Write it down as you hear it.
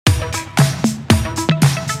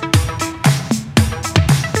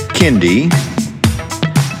Kindy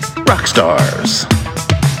Rockstars.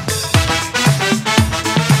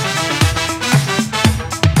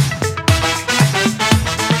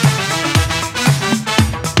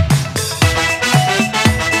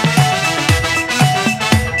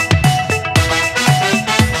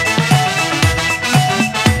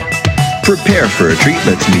 Prepare for a treat,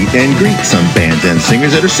 let's meet and greet some bands and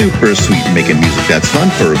singers that are super sweet, making music that's fun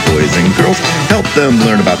for boys and girls. Help them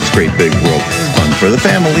learn about this great big world. Fun for the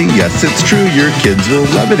family, yes it's true, your kids will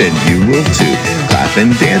love it and you will too. Clap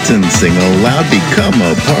and dance and sing aloud, become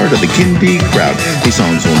a part of the Kindy crowd. These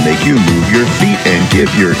songs will make you move your feet and give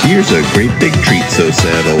your ears a great big treat. So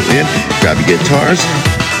settle in, grab your guitars,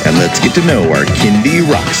 and let's get to know our Kindy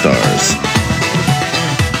Rockstars.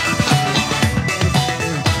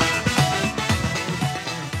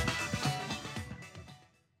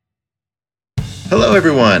 Hello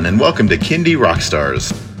everyone, and welcome to Kindy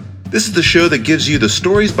Rockstars. This is the show that gives you the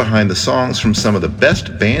stories behind the songs from some of the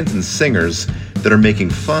best bands and singers that are making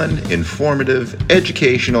fun, informative,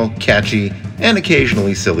 educational, catchy, and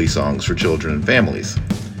occasionally silly songs for children and families.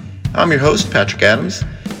 I'm your host, Patrick Adams,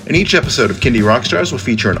 and each episode of Kindy Rockstars will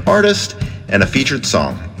feature an artist and a featured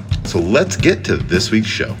song. So let's get to this week's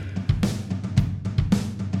show.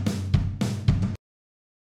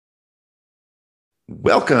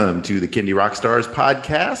 Welcome to the Kindy Rockstars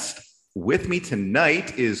podcast. With me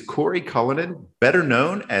tonight is Corey Cullinan, better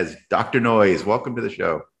known as Dr. Noise. Welcome to the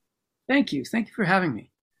show. Thank you. Thank you for having me.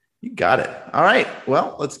 You got it. All right.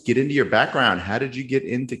 Well, let's get into your background. How did you get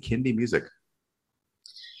into Kindy music?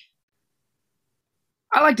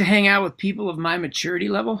 I like to hang out with people of my maturity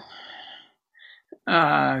level.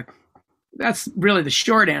 That's really the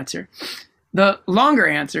short answer. The longer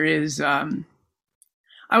answer is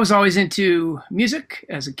I was always into music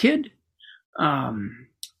as a kid.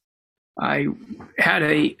 I had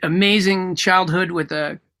an amazing childhood with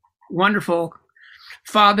a wonderful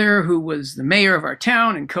father who was the mayor of our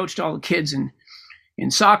town and coached all the kids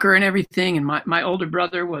in soccer and everything. And my older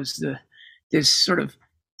brother was this sort of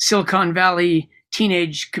Silicon Valley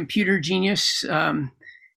teenage computer genius.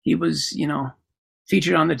 He was,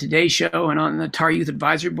 featured on the Today Show and on the Tar Youth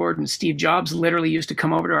Advisory Board. And Steve Jobs literally used to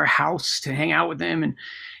come over to our house to hang out with him.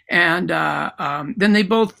 And then they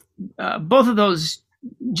both of those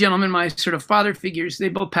gentlemen, my sort of father figures, they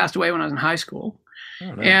both passed away when I was in high school.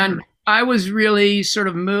 Oh, and I was really sort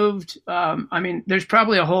of moved. There's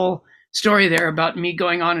probably a whole story there about me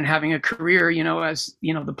going on and having a career, as,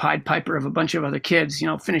 the Pied Piper of a bunch of other kids,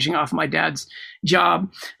 finishing off my dad's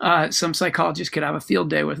job. Some psychologists could have a field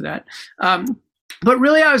day with that. But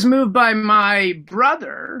really, I was moved by my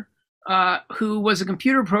brother, who was a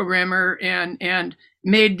computer programmer and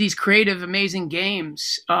made these creative, amazing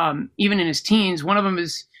games, even in his teens. One of them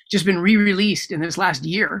has just been re-released in this last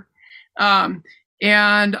year. And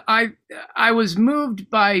I was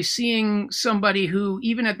moved by seeing somebody who,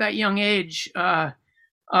 even at that young age,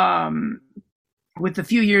 with the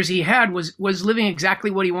few years he had, was living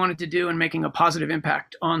exactly what he wanted to do and making a positive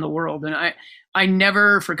impact on the world. And I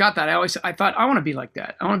never forgot that. I thought, I want to be like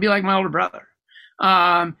that. I want to be like my older brother.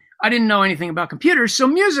 I didn't know anything about computers, so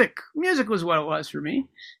music was what it was for me.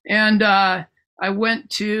 And I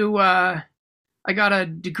got a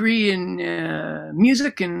degree in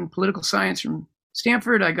music and political science from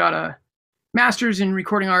Stanford. I got a master's in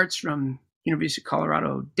recording arts from University of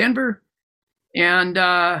Colorado, Denver. And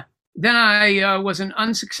then I was an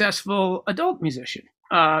unsuccessful adult musician.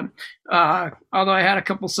 Although I had a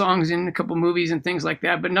couple songs in a couple movies and things like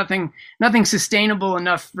that, but nothing sustainable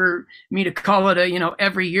enough for me to call it a,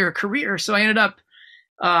 every year career. So I ended up,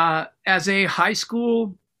 as a high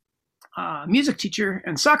school, music teacher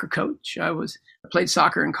and soccer coach. I played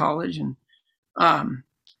soccer in college and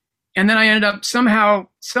then I ended up somehow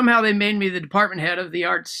they made me the department head of the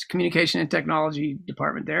arts, communication and technology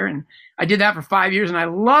department there. And I did that for 5 years and I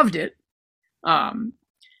loved it.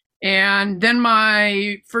 And then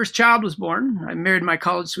my first child was born. I married my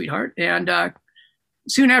college sweetheart. And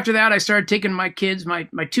soon after that, I started taking my kids, my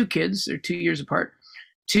two kids, they're 2 years apart,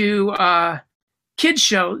 to kids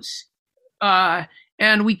shows.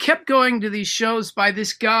 And we kept going to these shows by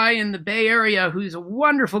this guy in the Bay Area who's a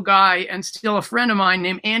wonderful guy and still a friend of mine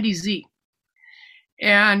named Andy Z.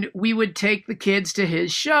 And we would take the kids to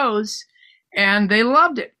his shows and they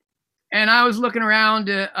loved it. And I was looking around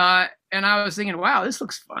and I was thinking, wow, this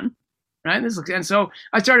looks fun, right? And so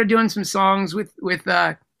I started doing some songs with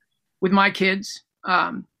my kids.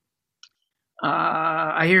 I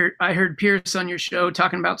heard Pierce on your show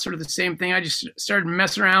talking about sort of the same thing. I just started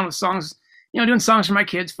messing around with songs, doing songs for my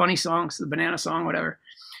kids, funny songs, the Banana Song, whatever,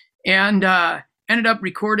 and ended up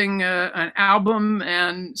recording an album.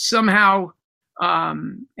 And somehow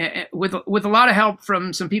with a lot of help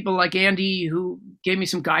from some people like Andy, who gave me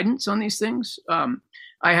some guidance on these things.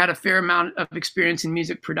 I had a fair amount of experience in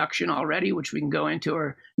music production already, which we can go into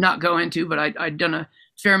or not go into, but I'd done a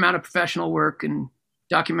fair amount of professional work and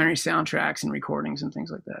documentary soundtracks and recordings and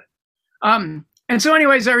things like that. And so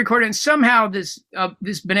anyways, I recorded, and somehow this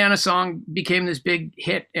Banana song became this big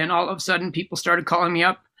hit, and all of a sudden people started calling me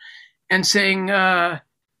up and saying,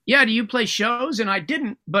 yeah, do you play shows? And I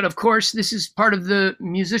didn't, but of course this is part of the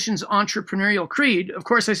musician's entrepreneurial creed. Of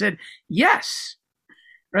course I said, yes,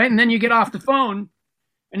 right? And then you get off the phone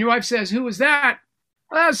and your wife says, who was that?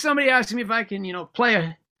 Well, somebody asked me if I can,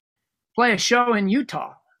 play a show in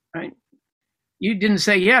Utah, right? You didn't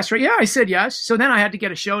say yes, right? Yeah, I said yes. So then I had to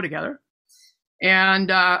get a show together.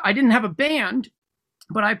 And I didn't have a band,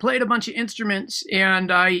 but I played a bunch of instruments,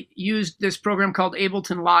 and I used this program called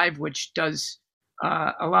Ableton Live, which does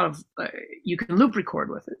a lot of, you can loop record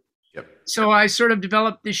with it. Yep. So I sort of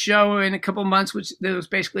developed this show in a couple of months, which was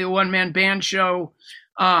basically a one-man band show.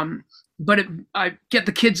 But I get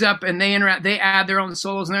the kids up and they add their own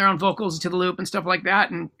solos and their own vocals to the loop and stuff like that.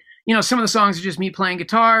 And, some of the songs are just me playing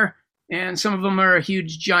guitar, and some of them are a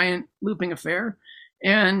huge, giant looping affair.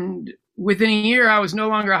 And within a year, I was no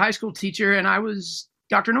longer a high school teacher, and I was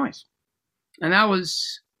Dr. Noise. And that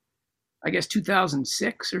was, I guess,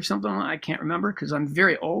 2006 or something. I can't remember because I'm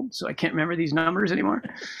very old, so I can't remember these numbers anymore.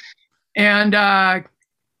 And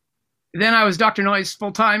then I was Dr. Noise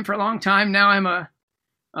full-time for a long time. Now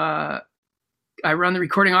I run the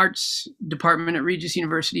recording arts department at Regis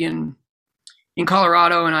University in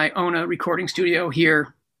Colorado, and I own a recording studio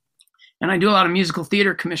here. And I do a lot of musical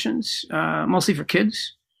theater commissions, mostly for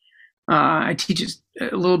kids. I teach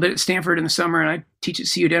a little bit at Stanford in the summer, and I teach at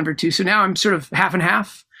CU Denver too. So now I'm sort of half and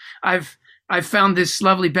half. I've found this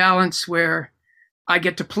lovely balance where I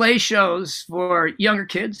get to play shows for younger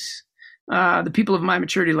kids, the people of my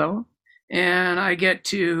maturity level, and I get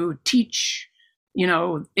to teach,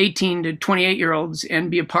 18 to 28-year-olds and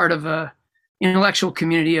be a part of a intellectual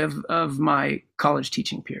community of my college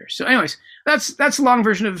teaching peers. So anyways, that's a long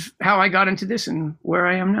version of how I got into this and where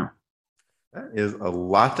I am now. That is a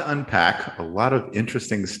lot to unpack, a lot of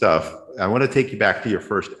interesting stuff. I want to take you back to your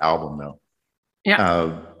first album, though.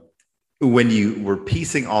 Yeah. When you were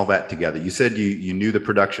piecing all that together, you said you knew the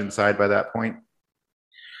production side by that point?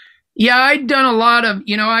 Yeah, I'd done a lot of,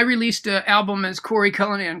 I released an album as Corey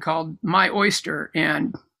Cullinan called My Oyster,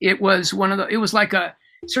 and it was it was like a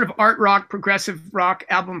sort of art rock, progressive rock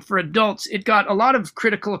album for adults. It got a lot of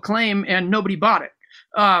critical acclaim and nobody bought it.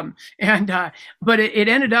 But it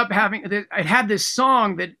ended up having, it had this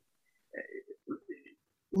song that,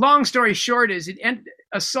 long story short is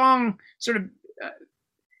a song sort of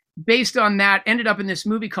based on that ended up in this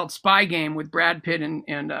movie called Spy Game with Brad Pitt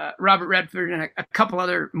and Robert Redford and a couple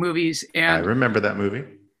other movies. And I remember that movie.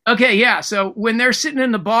 Okay, yeah. So when they're sitting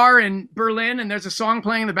in the bar in Berlin and there's a song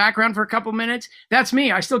playing in the background for a couple minutes, that's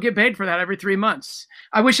me. I still get paid for that every 3 months.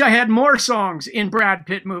 I wish I had more songs in Brad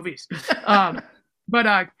Pitt movies. But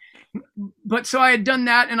so I had done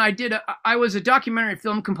that, and I was a documentary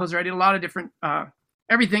film composer. I did a lot of different,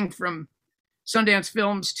 everything from Sundance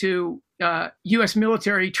Films to U.S.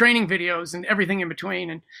 military training videos and everything in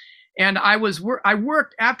between. And I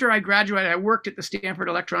worked after I graduated. I worked at the Stanford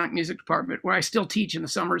Electronic Music Department, where I still teach in the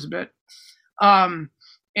summers a bit. So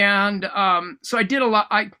I did a lot.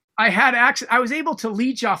 I had access. I was able to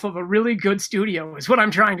leech off of a really good studio, is what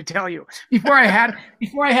I'm trying to tell you. Before I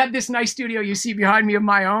had this nice studio you see behind me of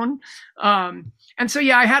my own. And so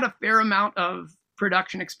yeah, I had a fair amount of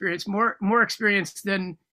production experience, more experience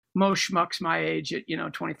than most schmucks my age at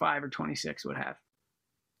 25 or 26 would have.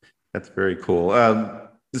 That's very cool.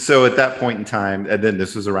 So at that point in time, and then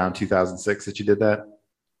this was around 2006 that you did that?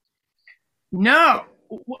 No.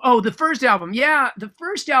 Oh, the first album. Yeah, the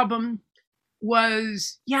first album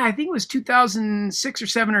was, I think it was 2006 or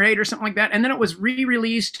 7 or 8 or something like that. And then it was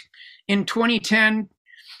re-released in 2010,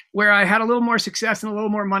 where I had a little more success and a little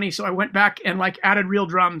more money. So I went back and added real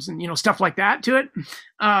drums and, stuff like that to it.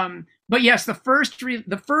 But yes, the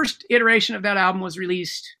first iteration of that album was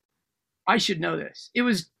released. I should know this. It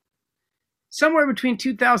was somewhere between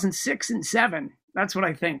 2006 and 7. That's what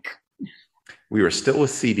I think. We were still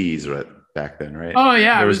with CDs back then, right? Oh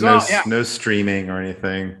yeah. There was no streaming or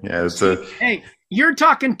anything. Yeah. Hey, you're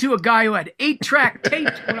talking to a guy who had 8-track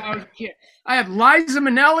tapes when I was a kid. I had Liza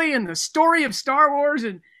Minnelli and the story of Star Wars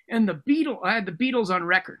and the Beatles. I had the Beatles on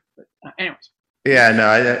record. But anyways. Yeah, no,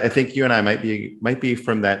 I think you and I might be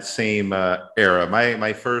from that same era.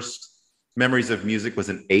 My first memories of music was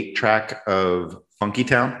an 8-track of Funky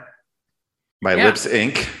Town by Lips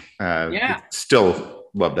Inc. Still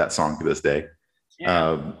love that song to this day.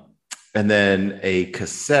 Yeah. and then a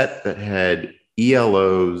cassette that had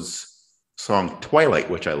ELO's song Twilight,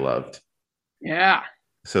 which I loved. Yeah.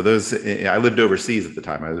 So those, I lived overseas at the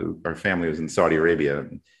time. Our family was in Saudi Arabia.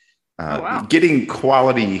 And, oh, wow. Getting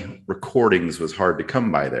quality recordings was hard to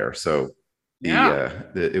come by there. So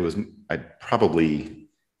it was,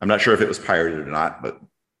 I'm not sure if it was pirated or not, but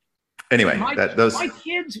anyway, my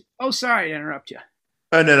kids. Oh, sorry to interrupt you.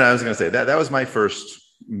 Oh, no, I was going to say that was my first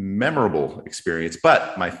memorable experience,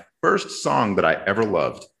 but my first song that I ever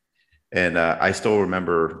loved, and I still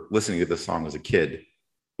remember listening to this song as a kid,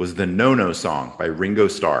 was the No No song by Ringo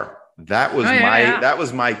Starr. That was that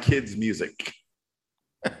was my kids' music.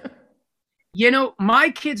 You know, my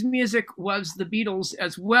kids' music was the Beatles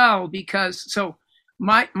as well, because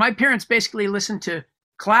my parents basically listened to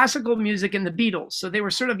classical music and the Beatles. So they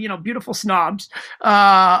were sort of, beautiful snobs.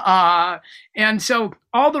 And so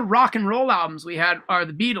all the rock and roll albums we had are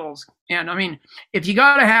the Beatles. And I mean, if you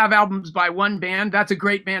got to have albums by one band, that's a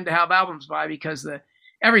great band to have albums by, because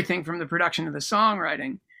everything from the production to the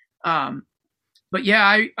songwriting. But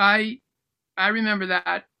yeah, I remember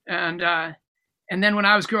that. And then when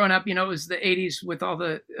I was growing up, it was the 80s with all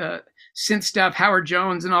the synth stuff, Howard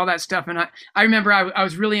Jones and all that stuff. And I remember I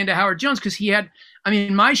was really into Howard Jones because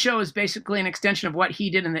my show is basically an extension of what he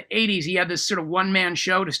did in the 80s. He had this sort of one-man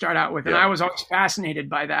show to start out with. And I was always fascinated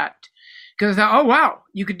by that, because I thought, oh, wow,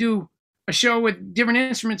 you could do a show with different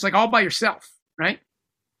instruments, like all by yourself, right?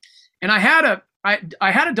 And I had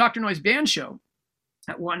a Dr. Noise band show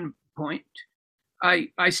at one point.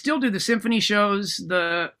 I still do the symphony shows,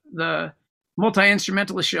 the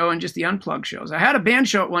multi-instrumentalist show, and just the unplugged shows. I had a band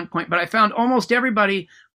show at one point, but I found almost everybody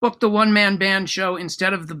booked the one-man band show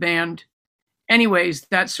instead of the band. Anyways,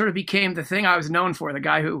 that sort of became the thing I was known for, the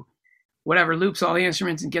guy who, loops all the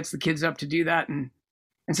instruments and gets the kids up to do that. And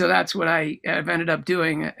so that's what I've ended up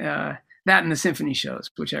doing, that and the symphony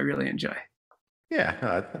shows, which I really enjoy. Yeah,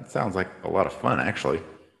 that sounds like a lot of fun, actually.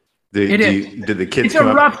 Did the kids It's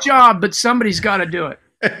a rough job, but somebody's got to do it.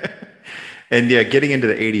 And yeah, getting into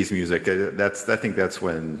the 80s music, I think that's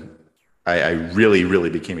when I really, really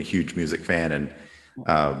became a huge music fan. And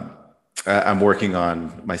I'm working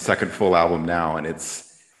on my second full album now, and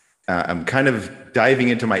I'm kind of diving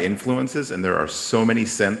into my influences, and there are so many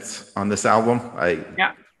synths on this album.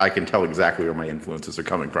 I can tell exactly where my influences are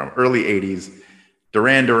coming from. Early 80s,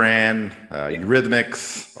 Duran Duran,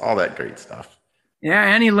 Eurythmics, all that great stuff. Yeah,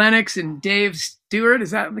 Annie Lennox and Dave Stewart,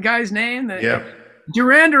 is that the guy's name? Yeah.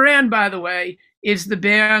 Duran Duran, by the way, is the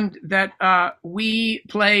band that we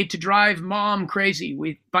play to drive Mom crazy.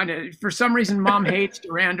 We find it, for some reason, Mom hates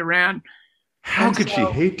Duran Duran. How could she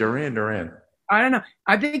hate Duran Duran? I don't know.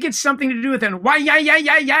 I think it's something to do with it. Why,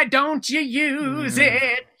 yeah, don't you use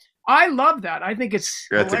it? I love that. I think it's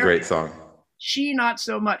That's hilarious. A great song. She, not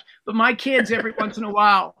so much. But my kids, every once in a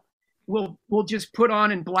while, will just put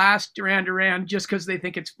on and blast Duran Duran just because they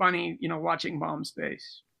think it's funny, watching Mom's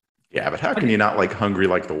face. Yeah, but how can you not like Hungry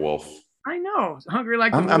Like the Wolf? I know, Hungry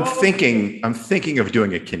Like the Wolf. I'm thinking of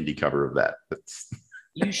doing a Kindy cover of that.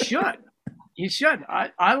 You should.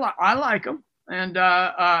 I like them, and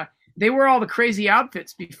they wear all the crazy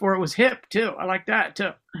outfits before it was hip too. I like that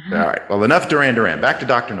too. All right. Well, enough Duran Duran. Back to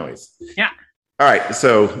Dr. Noise. Yeah. All right.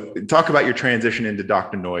 So, talk about your transition into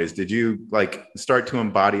Dr. Noise. Did you start to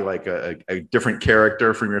embody a different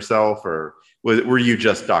character from yourself, or were you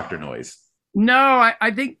just Dr. Noise? No,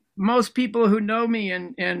 I think most people who know me,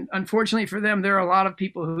 and unfortunately for them, there are a lot of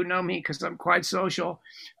people who know me because I'm quite social.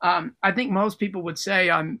 I think most people would say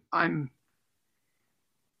I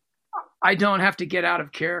don't have to get out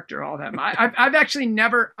of character all that much. I've actually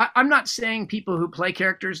never. I'm not saying people who play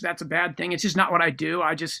characters, that's a bad thing. It's just not what I do.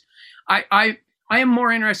 I am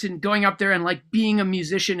more interested in going up there and being a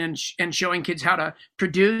musician and showing kids how to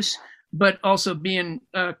produce, but also being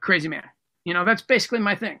a crazy man. That's basically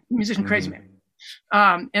my thing. Musician, crazy man.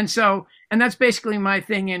 And that's basically my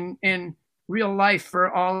thing in real life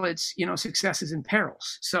for all its, successes and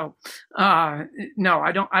perils. So, no,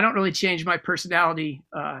 I don't really change my personality,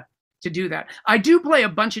 to do that. I do play a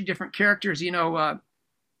bunch of different characters, the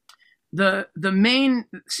main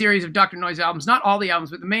series of Dr. Noise albums, not all the albums,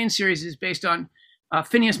 but the main series is based on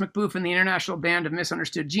Phineas McBooth and the International Band of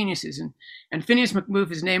Misunderstood Geniuses. And Phineas McBooth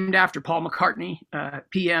is named after Paul McCartney,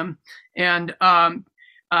 PM. And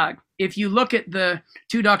if you look at the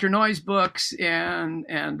two Dr. Noise books and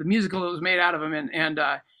the musical that was made out of him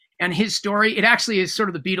and his story, it actually is sort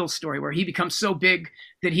of the Beatles story, where he becomes so big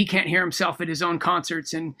that he can't hear himself at his own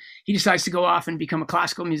concerts, and he decides to go off and become a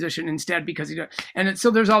classical musician instead because he does. And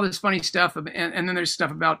so there's all this funny stuff, and then there's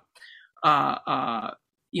stuff about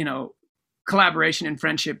collaboration and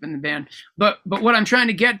friendship in the band. But what I'm trying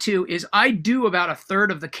to get to is I do about a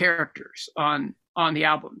third of the characters on the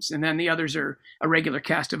albums, and then the others are a regular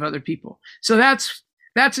cast of other people. So that's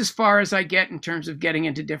as far as I get in terms of getting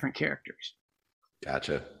into different characters.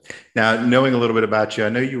 Gotcha. Now, knowing a little bit about you, I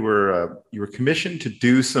know you were commissioned to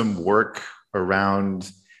do some work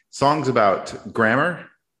around songs about grammar.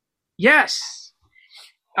 Yes.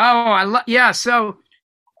 Oh, yeah. So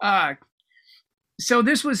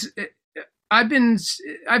this was. I've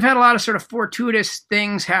had a lot of sort of fortuitous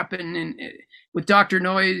things happen with Dr.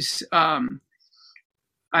 Noise.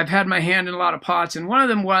 I've had my hand in a lot of pots, and one of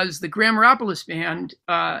them was the Grammaropolis band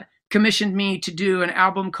commissioned me to do an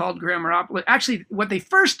album called Grammaropolis. Actually, what they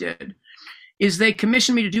first did is they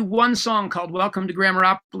commissioned me to do one song called Welcome to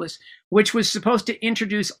Grammaropolis, which was supposed to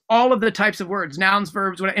introduce all of the types of words, nouns,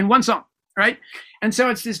 verbs, whatever, in one song, right? And so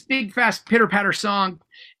it's this big, fast pitter-patter song.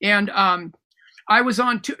 And I was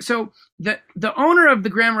on so the owner of the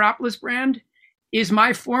Grammaropolis brand is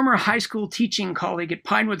my former high school teaching colleague at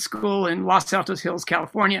Pinewood School in Los Altos Hills,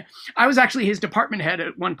 California. I was actually his department head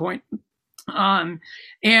at one point.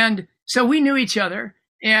 And so we knew each other,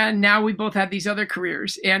 and now we both had these other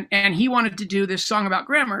careers, and he wanted to do this song about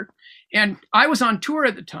grammar, and I was on tour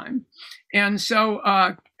at the time. And so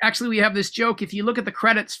actually we have this joke. If you look at the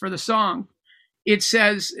credits for the song, it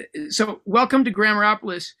says, so Welcome to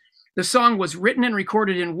Grammaropolis. The song was written and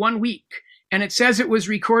recorded in 1 week, and it says it was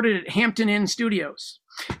recorded at Hampton Inn Studios.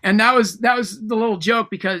 And that was the little joke,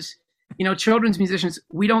 because children's musicians,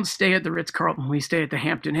 we don't stay at the Ritz-Carlton, we stay at the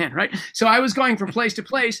Hampton Inn, right? So I was going from place to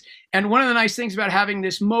place, and one of the nice things about having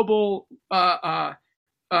this mobile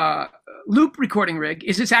loop recording rig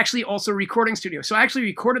is it's actually also a recording studio. So I actually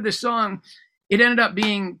recorded this song. It ended up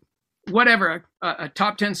being whatever, a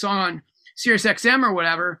top 10 song on Sirius XM or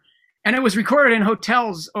whatever, and it was recorded in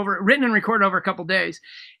hotels, written and recorded over a couple days.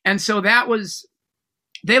 And so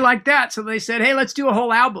they liked that. So they said, hey, let's do a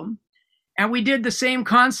whole album. And we did the same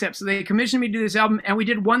concept. So they commissioned me to do this album, and we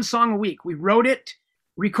did one song a week. We wrote it,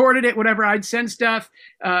 recorded it, whatever. I'd send stuff.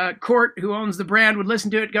 Court, who owns the brand, would listen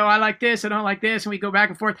to it, go, I like this, I don't like this. And we go back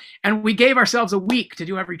and forth. And we gave ourselves a week to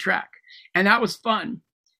do every track. And that was fun.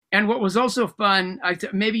 And what was also fun,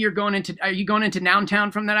 maybe are you going into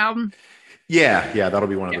Nountown from that album? Yeah, that'll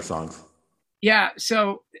be one of the songs. Yeah,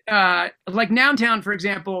 so like Nountown, for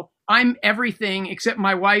example, I'm everything except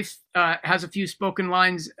my wife has a few spoken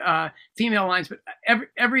lines, female lines, but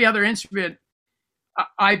every other instrument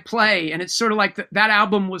I play. And it's sort of like that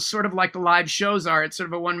album was sort of like the live shows are. It's sort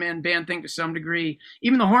of a one-man band thing to some degree.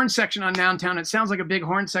 Even the horn section on Nountown, it sounds like a big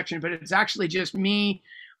horn section, but it's actually just me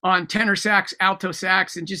on tenor sax, alto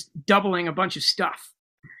sax, and just doubling a bunch of stuff.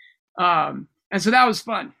 And so that was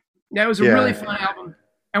fun. That was a really fun album.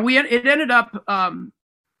 And it ended up,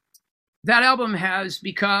 that album has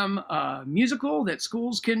become a musical that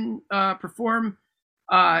schools can perform.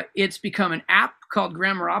 It's become an app called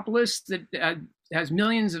Grammaropolis that has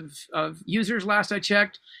millions of users last I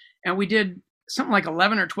checked. And we did something like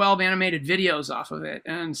 11 or 12 animated videos off of it.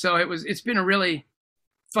 And so it's been a really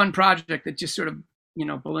fun project that just sort of,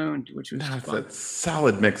 ballooned, which was fun. It's a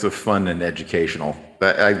solid mix of fun and educational.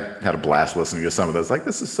 I had a blast listening to some of those. Like,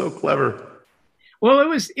 this is so clever. Well, it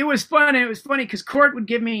was fun. And it was funny because Court would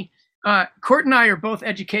give me, Court and I are both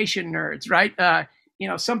education nerds, right?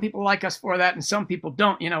 Some people like us for that and some people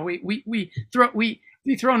don't. We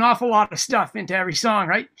throw an awful lot of stuff into every song,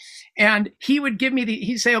 right? And he would give me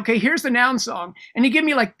he'd say, okay, here's the noun song. And he'd give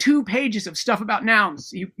me like 2 pages of stuff about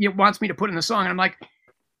nouns. He wants me to put in the song. And I'm like,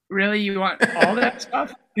 really? You want all that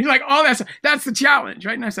stuff? He's like, all that stuff. That's the challenge,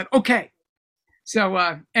 right? And I said, okay.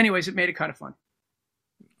 So anyways, it made it kind of fun.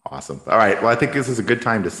 Awesome. All right. Well, I think this is a good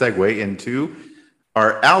time to segue into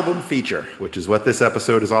our album feature, which is what this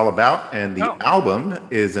episode is all about. And the album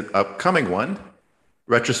is an upcoming one,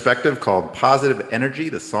 retrospective called Positive Energy,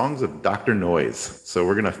 the Songs of Dr. Noise. So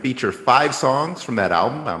we're going to feature 5 songs from that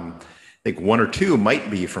album. I think 1 or 2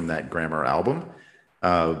 might be from that Grammar album.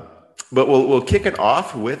 But we'll kick it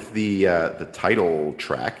off with the title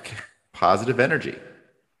track, Positive Energy.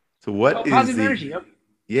 So what is Positive Energy? Yep.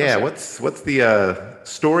 Yeah, what's the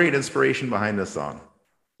story and inspiration behind this song?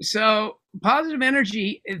 So Positive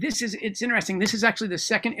Energy, it's interesting. This is actually the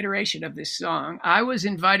second iteration of this song. I was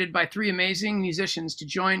invited by 3 amazing musicians to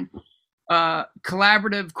join a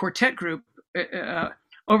collaborative quartet group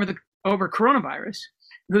over coronavirus,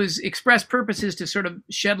 whose express purpose is to sort of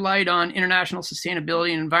shed light on international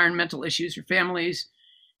sustainability and environmental issues for families.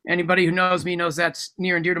 Anybody who knows me knows that's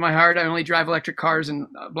near and dear to my heart. I only drive electric cars and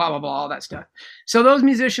blah, blah, blah, all that stuff. So those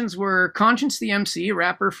musicians were Conscience the MC, a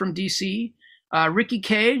rapper from DC, Ricky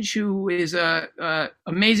Cage, who is a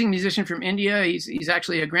amazing musician from India. He's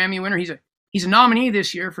actually a Grammy winner. He's he's a nominee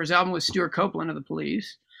this year for his album with Stuart Copeland of the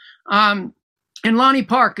Police. And Lonnie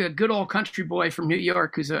Park, a good old country boy from New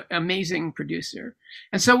York, who's an amazing producer.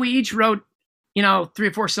 And so we each wrote, 3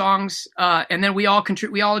 or 4 songs, and then we all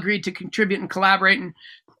agreed to contribute and collaborate and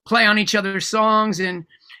play on each other's songs, and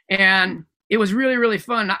it was really, really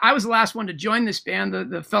fun. I was the last one to join this band.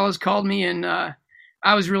 The fellas called me, and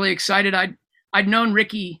I was really excited. I'd known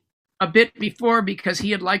Ricky a bit before because he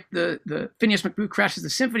had liked the Phineas McBoo Crashes the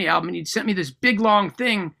Symphony album, and he'd sent me this big long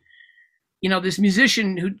thing. This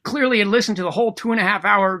musician who clearly had listened to the whole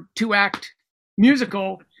 2.5-hour 2-act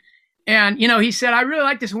musical. And, he said, I really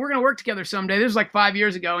like this, and we're going to work together someday. This was like 5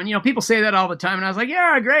 years ago. And, people say that all the time. And I was like,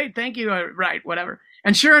 yeah, great. Thank you. Right. Whatever.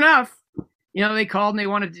 And sure enough, they called and they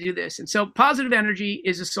wanted to do this. And so Positive Energy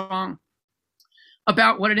is a song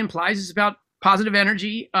about what it implies. It's about positive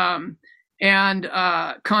energy. And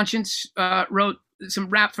Conscience wrote some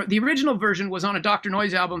rap. The original version was on a Dr.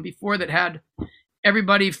 Noise album before that had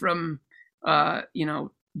everybody from,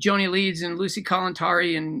 Joni Leeds and Lucy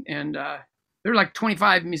Kalantari and there were like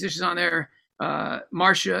 25 musicians on there,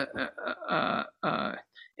 Marcia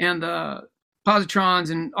and the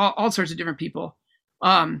Positrons and all sorts of different people.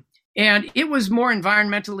 And it was more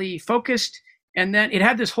environmentally focused. And then it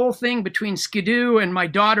had this whole thing between Skidoo and my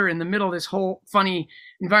daughter in the middle, this whole funny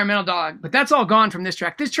environmental dialogue. But that's all gone from this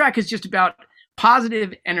track. This track is just about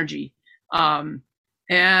positive energy.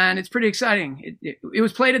 And it's pretty exciting. It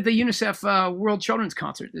was played at the UNICEF World Children's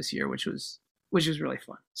Concert this year, which was really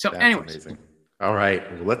fun. So that's anyways. Amazing. All right,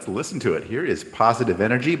 well, let's listen to it. Here is Positive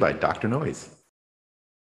Energy by Dr. Noise.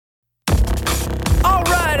 All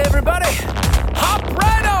right, everybody, hop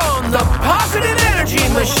right on the Positive Energy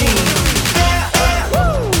machine.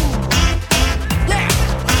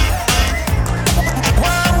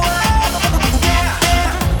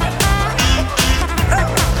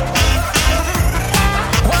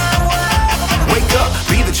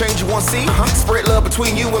 Change you want to see, spread love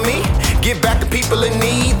between you and me. Give back to people in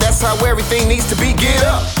need, that's how everything needs to be. Get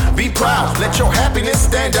up, be proud, let your happiness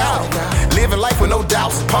stand out. Living life with no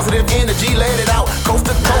doubts, positive energy, let it out. Coast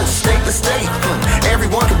to coast, state to state,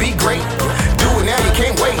 everyone can be great. Do it now, you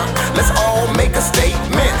can't wait. Let's all make a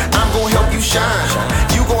statement. I'm gonna help you shine,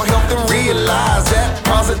 you gonna help them realize that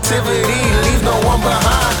positivity leaves no one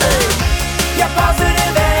behind. Hey. Yeah,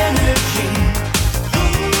 positive energy.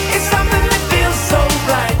 It's something that feels so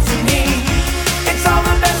right to me. It's all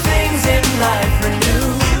the best things in life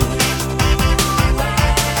renew.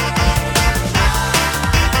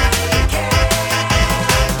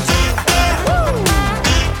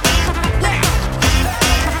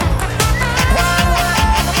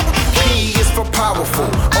 P is for powerful,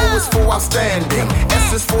 O is for outstanding,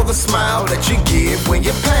 S is for the smile that you give when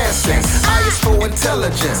you're passing, I is for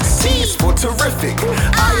intelligence, T is for terrific,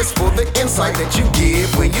 I is for the insight that you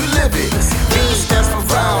give when you live it, V stands for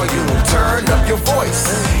volume, turn up your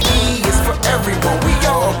voice, E is for everyone, we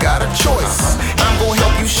all got a choice. I'm gonna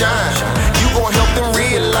help you shine, you gonna help them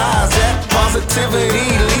realize that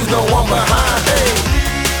positivity leaves no one behind. Hey.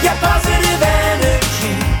 Yeah, positive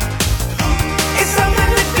energy. It's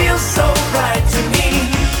something that feels so right to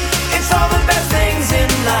me. It's all the best things in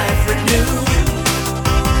life renew.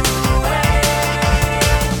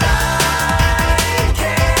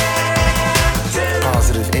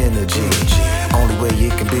 Positive energy, only way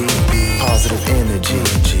it can be. Positive energy,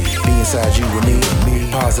 be inside you and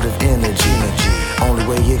me. Positive energy, only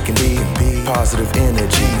way it can be. Positive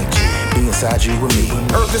energy, be inside you and me.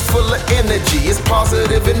 Earth is full of energy, it's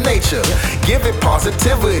positive in nature. Give it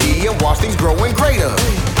positivity and watch things growing greater.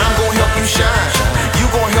 I'm gonna help you shine, you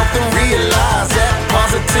gonna help them realize that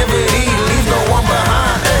positivity leaves no one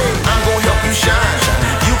behind. Hey, I'm gonna help you shine,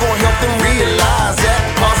 you gonna help them realize that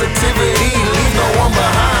positivity leaves no one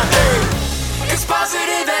behind. Hey. It's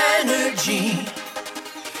positive energy.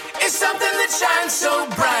 It's something that shines so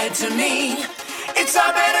bright to me. It's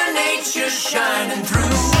our better nature shining through.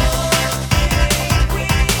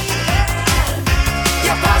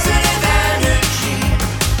 Yeah, positive energy.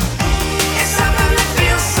 It's something that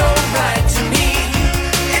feels so right to me.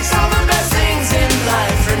 It's all the best things in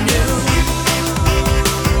life renew.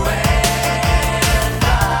 And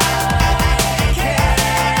I can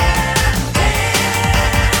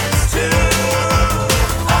dance to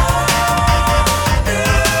all new.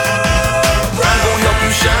 I'm gonna help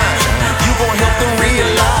you shine, you gonna help them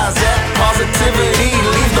realize that positivity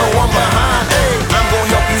leaves no one behind. Hey, I'm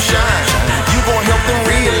gonna help you shine, you gonna help them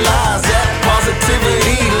realize that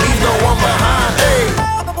positivity leaves no one behind. Hey.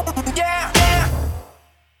 Yeah.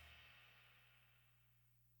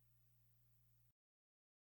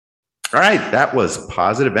 All right, that was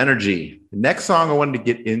Positive Energy. The next song I wanted to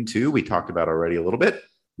get into, we talked about already a little bit,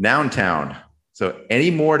 Noun Town. So any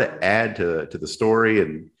more to add to the story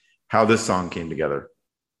and how this song came together?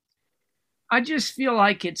 I just feel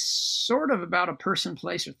like it's sort of about a person,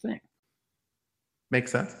 place, or thing.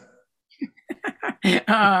 Makes sense.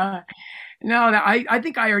 No, I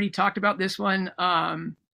think I already talked about this one.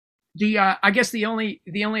 I guess the only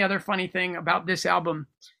other funny thing about this album,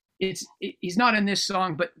 he's not in this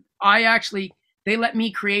song, but they let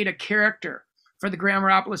me create a character for the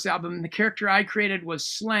Grammaropolis album. And the character I created was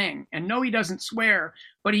Slang. And no, he doesn't swear,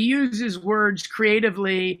 but he uses words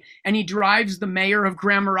creatively, and he drives the mayor of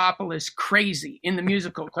Grammaropolis crazy in the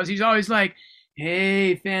musical because he's always like,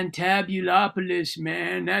 "Hey, Fantabulopolis,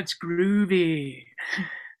 man, that's groovy.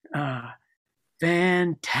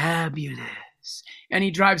 Fantabulous." And he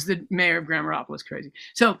drives the mayor of Grammaropolis crazy.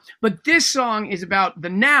 So, but this song is about the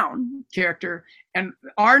noun character, and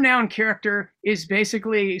our noun character is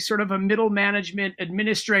basically sort of a middle management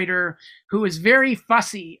administrator who is very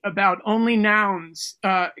fussy about only nouns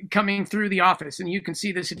coming through the office. And you can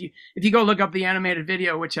see this if you go look up the animated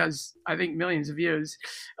video, which has, I think, millions of views.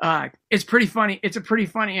 It's pretty funny. It's a pretty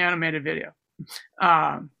funny animated video.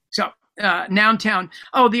 Noun Town.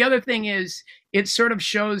 Oh, the other thing is, it sort of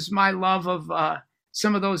shows my love of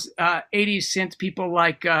some of those 80s synth people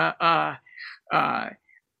like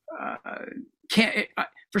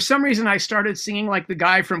for some reason I started singing like the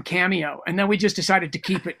guy from Cameo, and then we just decided to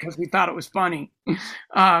keep it because we thought it was funny.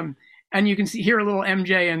 And you can hear a little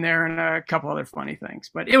MJ in there and a couple other funny things.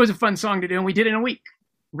 But it was a fun song to do, and we did it in a week.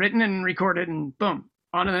 Written and recorded, and boom,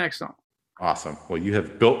 on to the next song. Awesome. Well, you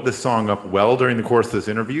have built this song up well during the course of this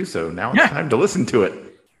interview, so now it's time to listen to it.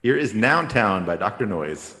 Here is Noun Town by Dr.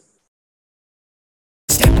 Noise.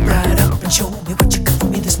 Step right up and show me what you got for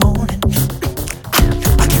me this morning.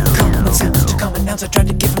 I can't come with sounds to common nouns. I tried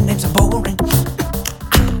to give them names are boring.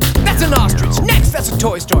 That's an ostrich. Next, that's a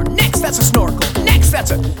toy store. Next, that's a snorkel. Next, that's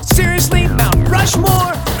a seriously Mount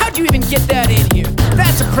Rushmore. How'd you even get that in here?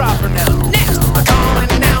 That's a proper noun. Next, a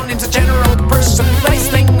common noun name's a general person, place,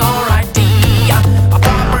 thing, or idea. A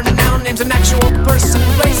proper noun name's an actual person,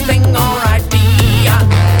 place, thing, or idea.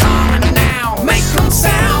 Common noun, make them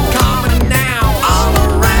sound. Common noun, all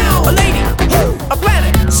around. A lady, a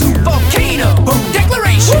planet, zoo, volcano,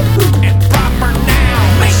 declaration. And proper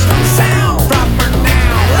noun, make them sound. Proper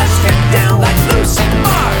noun, let's get down like Lucy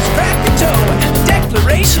Mars, Krakatoa, and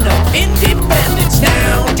Declaration of Independence.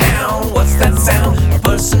 Noun town, what's that sound? A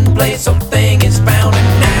person, place, or thing is found in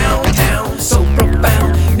noun town. So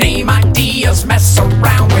profound, name ideas, mess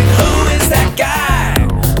around with. Who is that guy?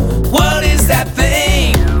 What is that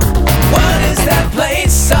thing? What is that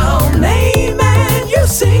place? So name and you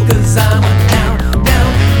sing, 'cause I'm a noun,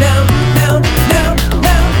 noun, noun, noun, noun,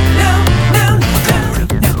 noun, noun, noun. A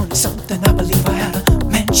concrete noun is something I believe I had to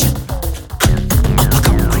mention. A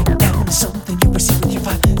concrete noun is something you perceive with your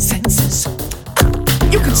five senses.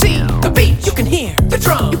 You can see the beat, you can hear the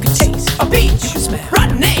drum, you can taste a peach, you can smell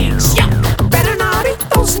rotten eggs. Yeah, better not eat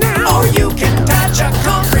those now, or you can touch a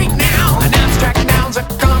concrete noun. An abstract noun's a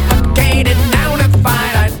complicated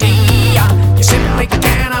nounified idea. You simply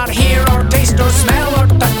cannot hear or taste or smell or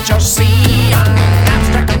touch or see. An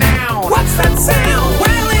abstract noun, what's that sound?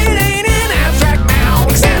 Well, it ain't an abstract noun.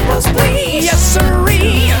 Examples, please. Yes,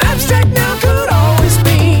 sirree. An abstract noun could always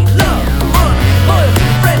be love, honor, loyalty,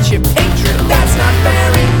 friendship, hatred. That's not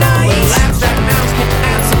very nice. Well, abstract nouns can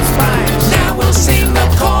add some spice. Now we'll sing the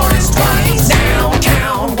chorus twice. Noun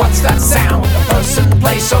town, what's that sound? A person,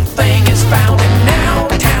 place,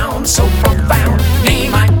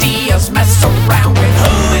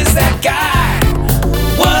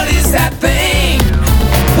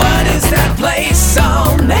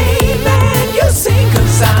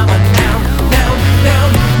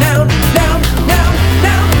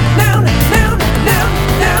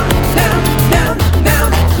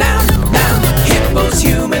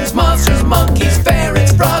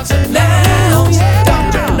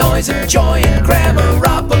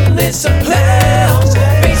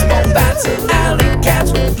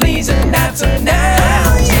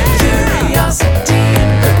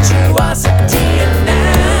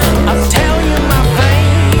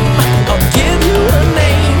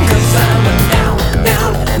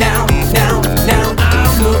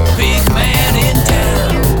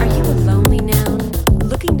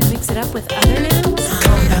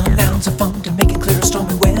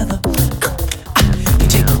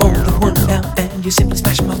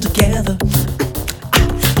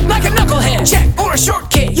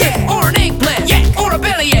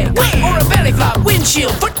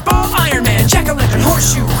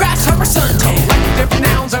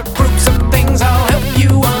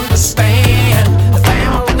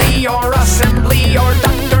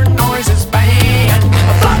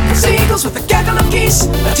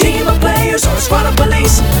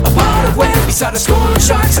 beside a swarm of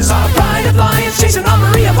sharks. I saw a pride of lions chasing on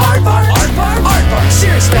Maria of aardvarks. Aardvarks,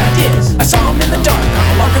 serious that is. I saw him in the dark on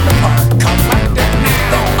a walk in the park. Compound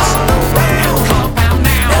now, all around. Compound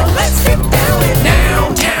now, let's get down in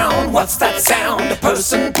downtown. What's that sound? A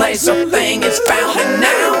person, place, or thing is found in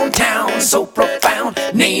downtown. So profound,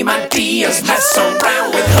 name ideas, mess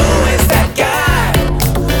around with who is that guy?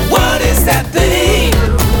 What is that thing?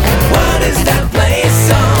 What is that place?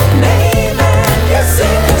 Some name and you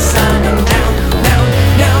sing the sound of down, down,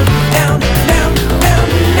 down, down, down, down,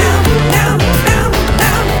 down, down, down,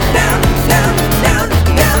 down, down, down, down,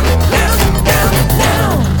 down, down, down,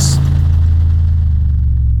 down.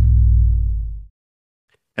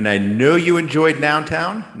 And I know you enjoyed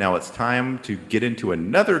Downtown. Now it's time to get into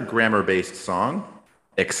another grammar-based song,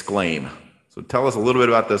 Exclaim. So tell us a little bit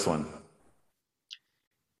about this one.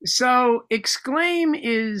 So Exclaim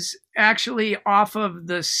is actually off of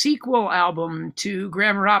the sequel album to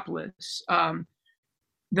Grammaropolis.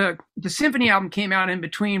 The symphony album came out in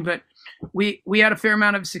between, but we had a fair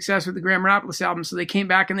amount of success with the Grammaropolis album, so they came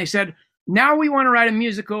back and they said, now we want to write a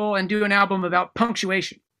musical and do an album about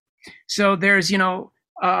punctuation. So there's,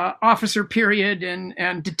 officer period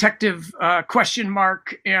and detective question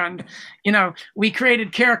mark, and we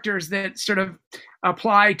created characters that sort of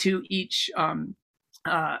apply to each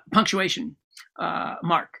punctuation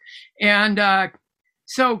mark. And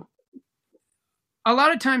so a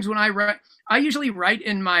lot of times when I write, I usually write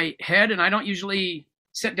in my head, and I don't usually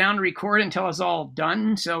sit down to record until it's all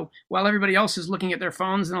done. So while everybody else is looking at their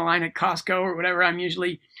phones in a line at Costco or whatever, I'm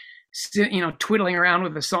usually twiddling around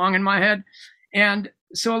with a song in my head. And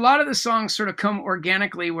so a lot of the songs sort of come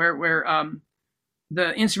organically where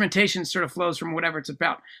the instrumentation sort of flows from whatever it's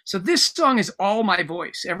about. So this song is all my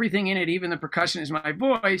voice. Everything in it, even the percussion, is my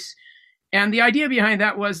voice. And the idea behind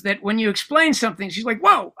that was that when you explain something, she's like,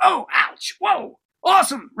 whoa, oh, ouch, whoa,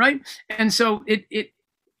 awesome, right? And so it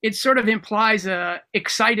sort of implies a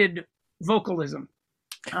excited vocalism.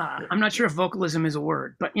 I'm not sure if vocalism is a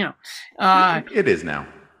word, but it is now.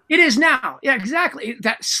 It is now. Yeah, exactly.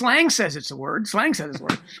 That slang says it's a word. Slang says it's a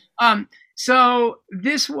word. So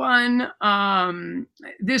this one,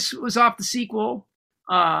 this was off the sequel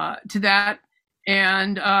to that.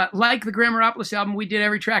 And like the Grammaropolis album, we did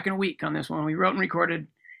every track in a week on this one. We wrote and recorded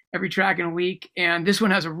every track in a week. And this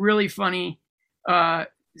one has a really funny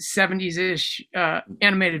 70s-ish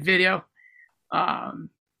animated video.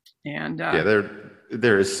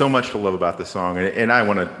 There is so much to love about the song. And I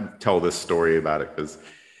want to tell this story about it because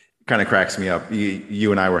it kind of cracks me up.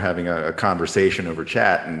 You and I were having a conversation over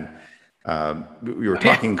chat, and we were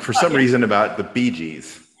talking for some reason about the Bee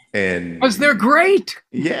Gees. And was they're great?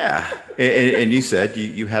 Yeah. And you said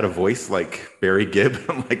you had a voice like Barry Gibb.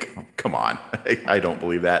 I'm like, oh, come on. I don't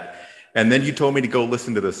believe that. And then you told me to go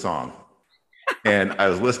listen to this song. And I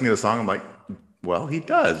was listening to the song. I'm like, well, he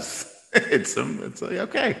does. It's like,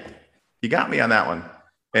 okay. You got me on that one.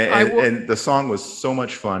 And the song was so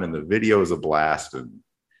much fun, and the video was a blast. And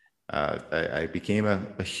I became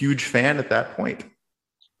a huge fan at that point.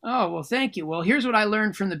 Oh, well, thank you. Well, here's what I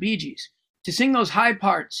learned from the Bee Gees. To sing those high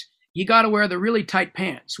parts, you got to wear the really tight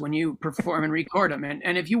pants when you perform and record them.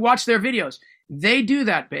 And if you watch their videos, they do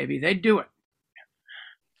that, baby. They do it.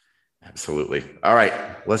 Absolutely. All right,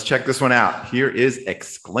 let's check this one out. Here is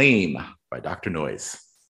Exclaim by Dr. Noise.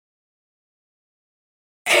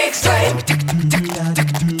 Exclaim.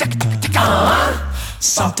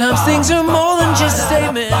 Sometimes things are more than just a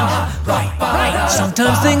statement. Right.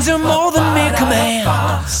 Sometimes things are more than mere command.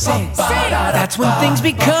 That's when things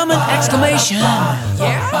become an exclamation.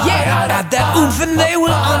 Yeah. Add that oomph and they will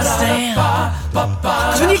understand.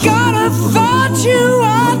 'Cause when you got a thought, you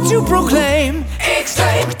ought to proclaim.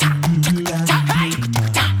 Exclaim.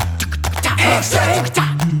 Exclaim.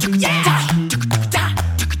 Yeah.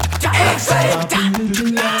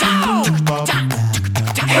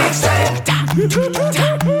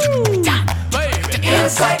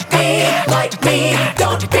 Insight me, like me,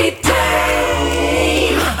 don't be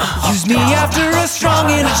tame. Use me after a strong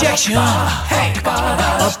interjection.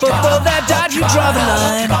 Up above that dot, you draw the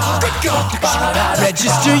line.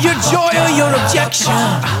 Register your joy or your objection.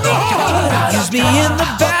 Use me in the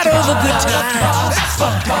battle of a good time.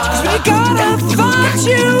 'Cause when you got a thought,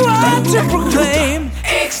 you ought to proclaim.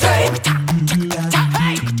 Exclaim.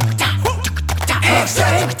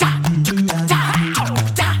 Exclaim.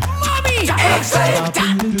 Mommy. Exclaim.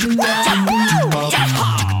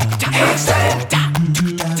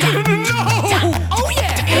 Oh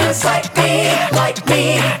yeah. Insight me, like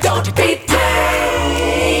me, don't be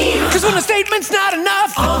tame. 'Cause when a statement's not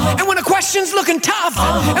enough, And when a question's looking tough,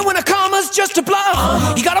 and when a comma's just a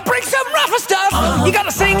bluff, you gotta bring some rougher stuff. You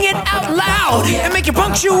gotta sing it out loud and make your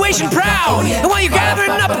punctuation proud. And while you're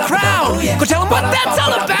gathering up a crowd, go tell them what that's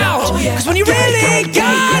all about. Cause when you really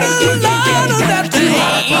got a lot of that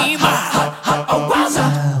dream,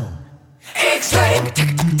 X-Ray,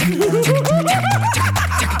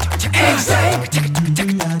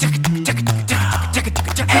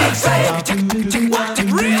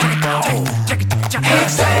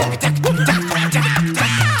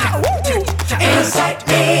 Excite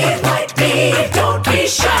me, don't be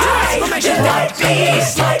shy. Light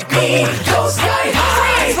me, go sky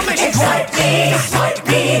high. Excite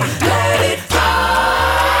me, let it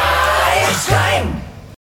fly. Exclaim.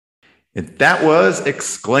 And that was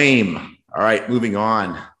Exclaim. All right, moving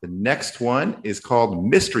on. The next one is called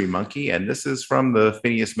Mystery Monkey, and this is from the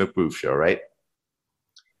Phineas McBooth show, right?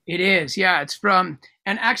 It is, yeah. It's from,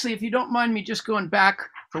 and actually, if you don't mind me just going back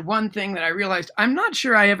for one thing that I realized, I'm not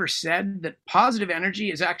sure I ever said that Positive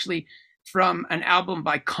Energy is actually from an album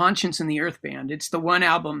by Conscience and the Earth Band. It's the one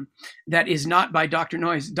album that is not by Dr.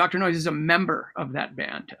 Noise. Dr. Noise is a member of that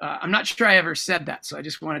band. I'm not sure I ever said that, so I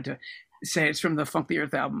just wanted to say it's from the Funk the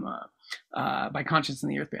Earth album by Conscience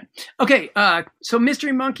and the Earth Band. Okay, so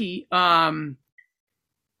Mystery Monkey,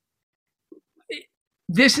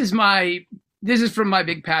 this is from my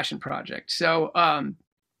big passion project. So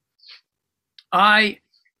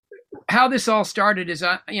how this all started is,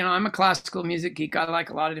 I'm a classical music geek. I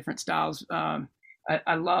like a lot of different styles.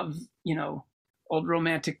 I love, old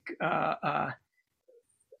romantic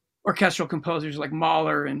orchestral composers like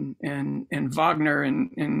Mahler and Wagner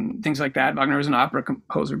and things like that. Wagner was an opera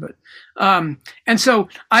composer, but and so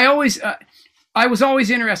I was always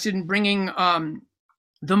interested in bringing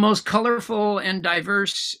the most colorful and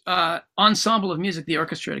diverse ensemble of music, the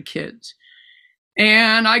orchestra, to kids.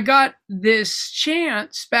 And I got this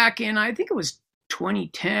chance back in, I think it was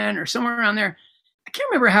 2010 or somewhere around there. I can't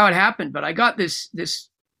remember how it happened, but I got this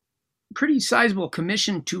pretty sizable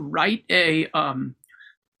commission to write a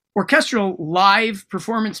orchestral live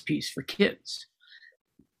performance piece for kids.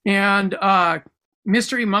 And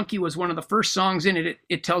Mystery Monkey was one of the first songs in it.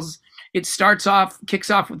 It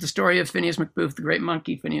kicks off with the story of Phineas McBooth, the great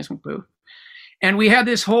monkey, Phineas McBooth. And we had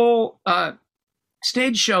this whole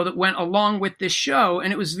stage show that went along with this show.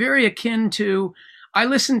 And it was very akin to, I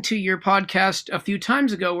listened to your podcast a few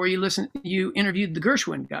times ago where you interviewed the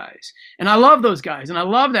Gershwin guys. And I love those guys. And I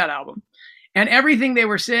love that album. And everything they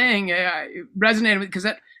were saying resonated with, because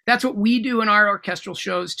that's what we do in our orchestral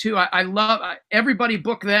shows too. I love everybody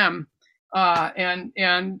book them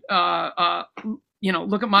and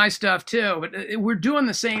look at my stuff too. But we're doing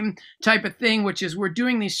the same type of thing, which is we're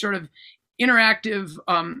doing these sort of interactive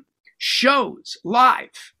shows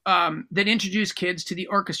live that introduce kids to the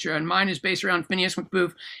orchestra. And mine is based around Phineas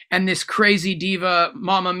McBooth and this crazy diva,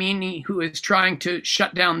 Mama Mimi, who is trying to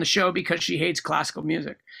shut down the show because she hates classical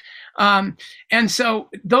music. And so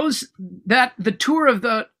the tour of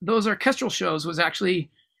those orchestral shows was actually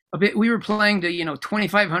a bit, we were playing to,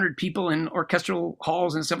 2,500 people in orchestral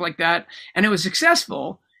halls and stuff like that. And it was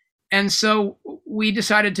successful. And so we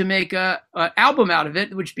decided to make an album out of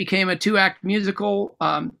it, which became a 2-act musical,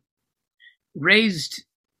 raised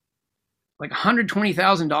like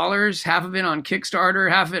 $120,000, half of it on Kickstarter,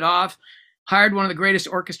 half of it off. Hired one of the greatest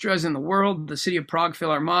orchestras in the world, the City of Prague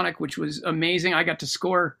Philharmonic, which was amazing. I got to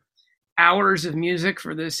score hours of music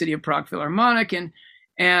for the City of Prague Philharmonic,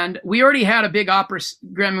 and we already had a big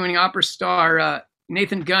Grammy-winning opera star,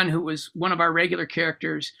 Nathan Gunn, who was one of our regular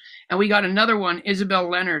characters, and we got another one, Isabel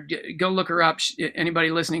Leonard. Go look her up.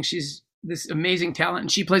 Anybody listening, she's this amazing talent,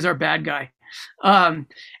 and she plays our bad guy. And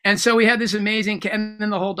so we had this amazing, and then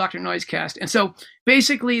the whole Dr. Noise cast. And so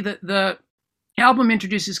basically, the album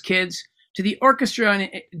introduces kids to the orchestra,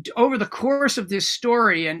 and over the course of this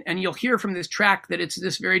story, and you'll hear from this track that it's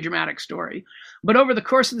this very dramatic story, but over the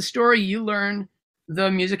course of the story, you learn the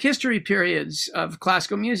music history periods of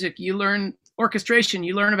classical music. You learn orchestration.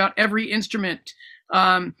 You learn about every instrument.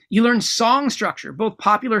 You learn song structure, both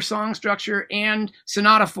popular song structure and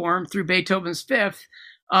sonata form through Beethoven's Fifth,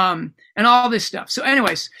 and all this stuff. So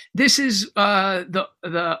anyways, this is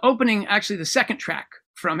the opening, actually the second track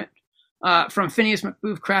from it. From Phineas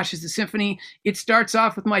McBooth Crashes the Symphony. It starts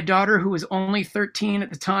off with my daughter, who was only 13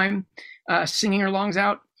 at the time, singing her lungs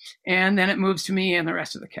out, and then it moves to me and the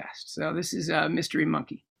rest of the cast. So this is Mystery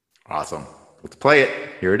Monkey. Awesome. Let's play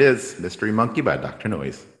it. Here it is, Mystery Monkey by Dr.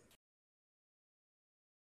 Noise.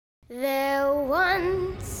 There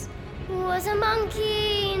once was a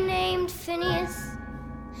monkey named Phineas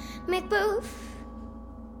McBooth,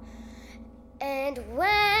 and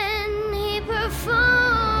when he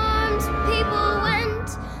performed, people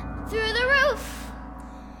went through the roof.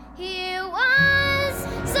 It was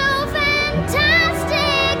so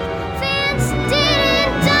fantastic, fans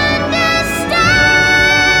didn't understand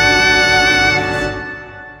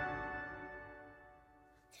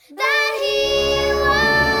that he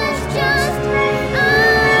was just a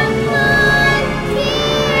monkey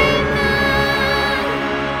man.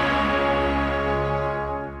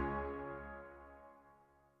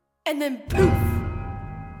 And then poof,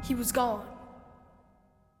 he was gone.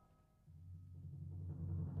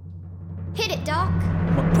 Hit it, Doc.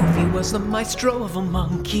 McPoofy was the maestro of a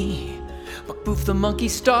monkey. McPoof the monkey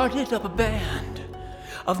started up a band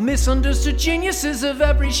of misunderstood geniuses of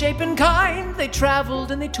every shape and kind. They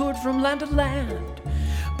traveled and they toured from land to land.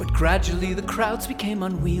 But gradually the crowds became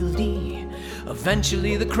unwieldy.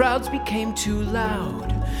 Eventually the crowds became too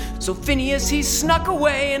loud. So Phineas, he snuck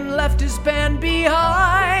away and left his band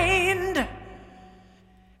behind.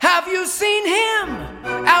 Have you seen him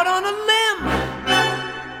out on a limb?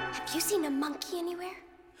 Have you seen a monkey anywhere?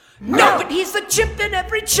 No, but he's the chimp that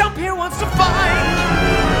every chump here wants to find.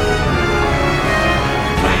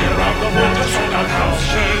 Player of the wonders on our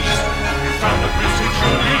houses, we found the Christy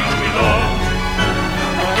truly belong.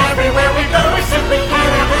 Everywhere we go, we simply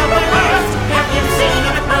cannot help but ask, have you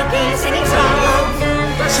seen a monkey singing songs?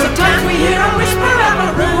 Sometimes we hear a whisper of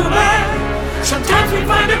a rumor. Sometimes we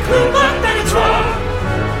find a clue, but then it's wrong.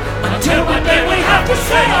 Until one day we have to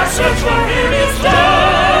say our search for him is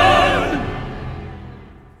done.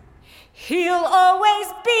 He'll always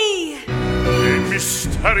be A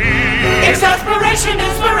mystery. exasperation,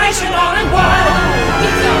 inspiration, all in one.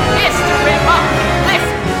 He's a mystery monkey.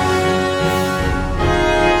 Listen.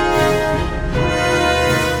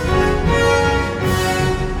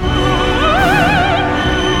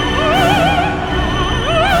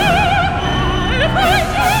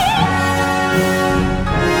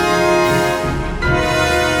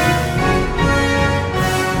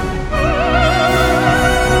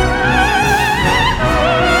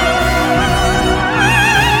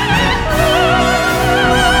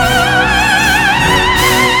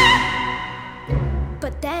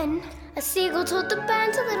 But then a seagull told the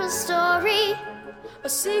band a little story. A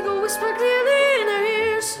seagull whispered clearly in her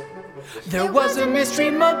ears. There was a mystery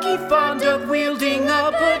monkey fond of wielding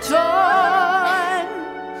a baton.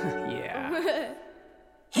 Yeah.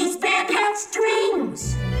 His band had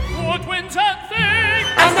strings, Woodwinds and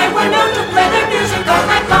things. and they were known to play their music all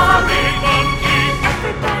night long. Mystery monkey.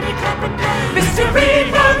 Everybody clap and play. Mystery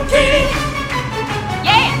monkey.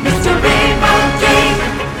 Yeah! Mystery monkey.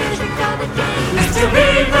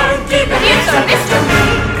 Mystery monkey, but it's a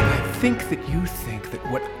mystery. I think that you think that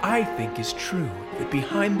what I think is true, that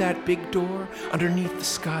behind that big door, underneath the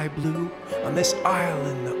sky blue, on this isle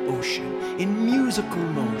in the ocean, in musical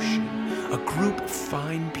motion, a group of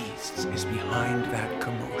fine beasts is behind that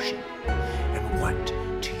commotion. And what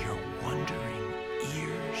to your wondering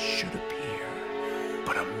ears should appear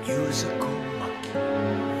but a musical monkey?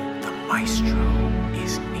 The maestro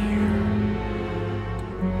is near.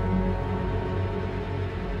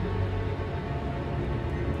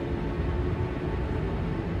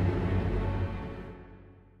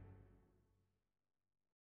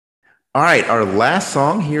 All right, our last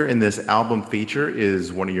song here in this album feature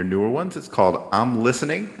is one of your newer ones. It's called I'm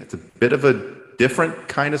Listening. It's a bit of a different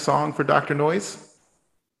kind of song for Dr. Noise.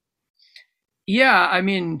 Yeah, I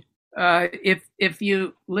mean, if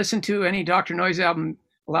you listen to any Dr. Noise album,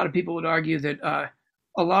 a lot of people would argue that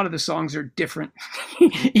a lot of the songs are different.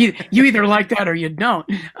 You either like that or you don't.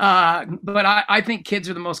 But I think kids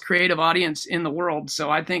are the most creative audience in the world, so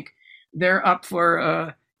I think they're up for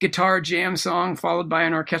a guitar jam song followed by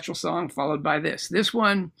an orchestral song followed by this. This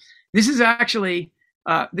is actually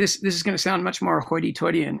this is going to sound much more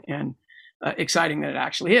hoity-toity and exciting than it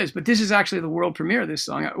actually is. But this is actually the world premiere of this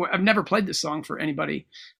song. I've never played this song for anybody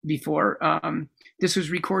before. This was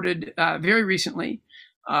recorded very recently.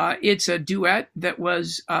 It's a duet that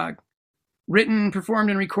was written, performed,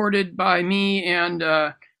 and recorded by me and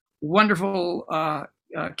wonderful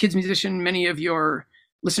kids musician many of your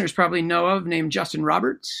listeners probably know of, named Justin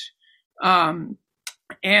Roberts.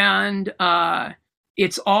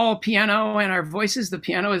 It's all piano and our voices. The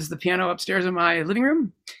piano is the piano upstairs in my living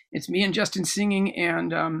room. It's me and Justin singing,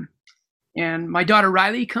 and my daughter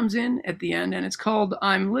Riley comes in at the end, and it's called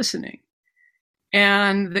I'm Listening.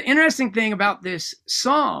 And the interesting thing about this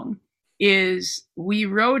song is we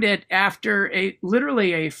wrote it after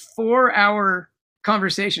literally a 4-hour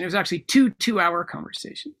conversation. It was actually two-hour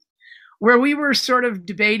conversations where we were sort of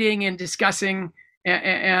debating and discussing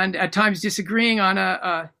and at times disagreeing on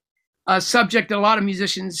a a subject that a lot of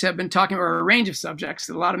musicians have been talking about, or a range of subjects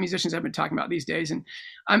that a lot of musicians have been talking about these days. And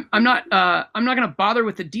I'm not going to bother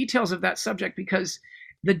with the details of that subject because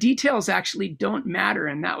the details actually don't matter.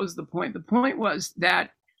 And that was the point. The point was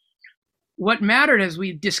that what mattered as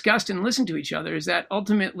we discussed and listened to each other is that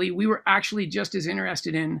ultimately we were actually just as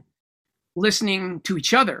interested in listening to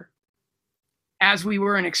each other as we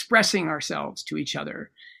were in expressing ourselves to each other.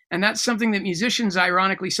 And that's something that musicians,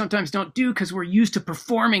 ironically, sometimes don't do because we're used to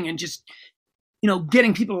performing and just,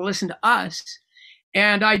 getting people to listen to us.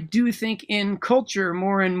 And I do think in culture,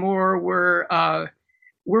 more and more, we're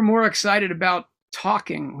more excited about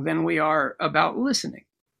talking than we are about listening.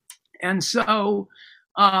 And so,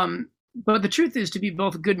 but the truth is, to be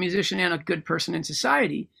both a good musician and a good person in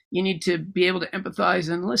society, you need to be able to empathize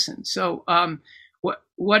and listen. So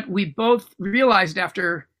what we both realized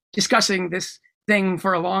after discussing this thing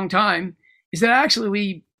for a long time is that actually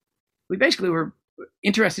we basically were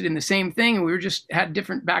interested in the same thing, and we were just had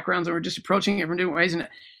different backgrounds and we're just approaching it from different ways. And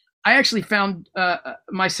I actually found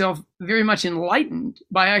myself very much enlightened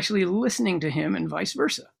by actually listening to him and vice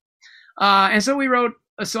versa. And so we wrote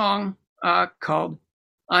a song called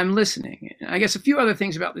I'm Listening. I guess a few other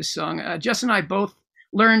things about this song. Jess and I both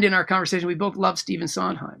learned in our conversation, we both love Stephen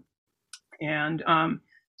Sondheim. And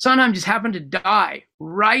Sondheim just happened to die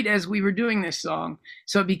right as we were doing this song.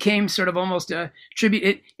 So it became sort of almost a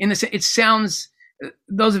tribute. It sounds,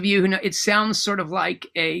 those of you who know, it sounds sort of like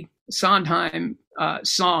a Sondheim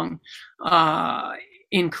song,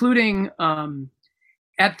 including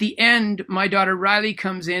at the end, my daughter Riley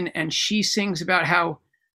comes in and she sings about how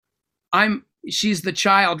she's the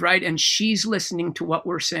child, right? And she's listening to what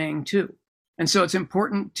we're saying too. And so it's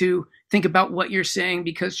important to think about what you're saying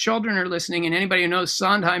because children are listening, and anybody who knows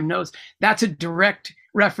Sondheim knows that's a direct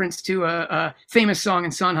reference to a famous song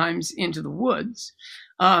in Sondheim's Into the Woods.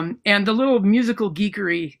 And the little musical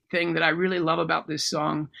geekery thing that I really love about this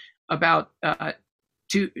song, about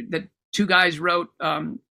two guys wrote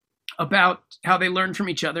about how they learned from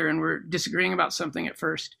each other and were disagreeing about something at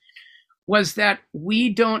first, was that we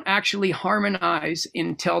don't actually harmonize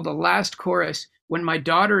until the last chorus. When my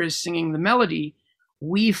daughter is singing the melody,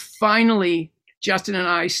 we finally, Justin and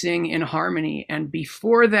I, sing in harmony. And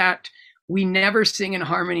before that, we never sing in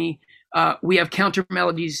harmony. We have counter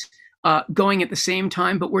melodies going at the same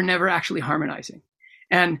time, but we're never actually harmonizing.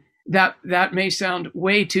 And that may sound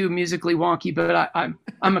way too musically wonky, but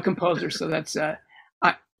I'm a composer, so that's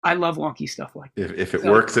I love wonky stuff like that. If it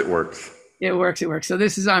works, it works. It works. So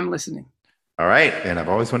this is I'm Listening. All right, and I've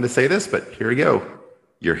always wanted to say this, but here we go.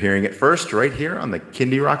 You're hearing it first right here on the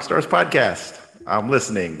Kindy Rockstars podcast. I'm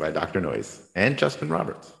Listening by Dr. Noise and Justin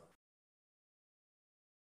Roberts.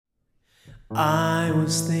 I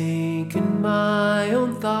was thinking my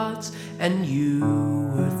own thoughts, and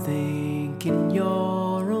you were thinking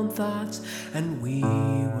your own thoughts, and we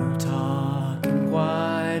were talking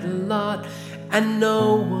quite a lot, and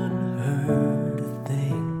no one heard a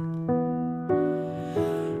thing.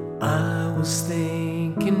 I was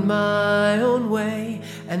thinking my own way,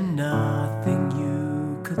 and nothing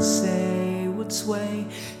you could say would sway,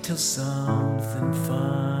 till something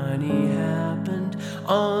funny happened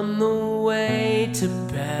on the way to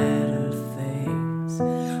better things.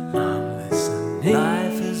 I'm listening.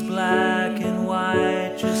 Life is black and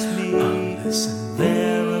white, just me. I'm listening.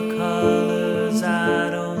 There are colors I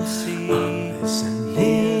don't see. I'm listening.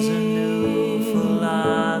 Here's a new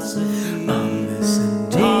philosophy. I'm listening.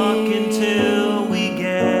 Talking till we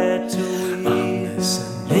get to we. I'm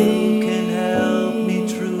listening. Who can help me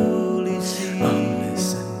truly see? I'm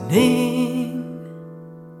listening.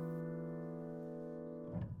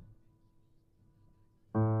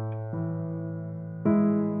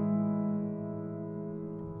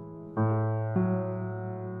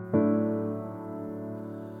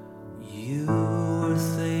 You were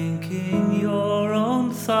thinking your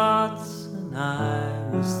own thoughts, and I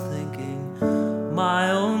was thinking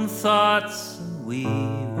my own thoughts, and we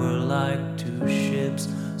were like two ships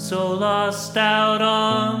so lost out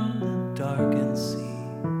on the darkened sea.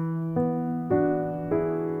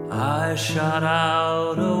 I shot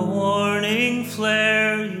out a warning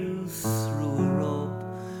flare, you threw a rope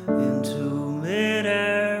into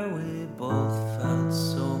midair. We both felt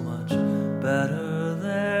so much better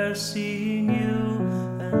there, seeing you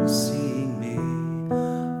and seeing me.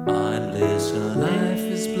 I'm listening. Life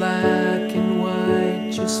is black and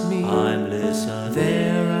white, just me. I'm listening.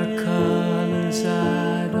 There are colors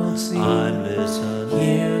I don't see. I'm listening.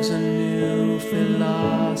 Here's a new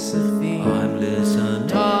philosophy. I'm listening.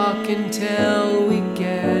 Talk until we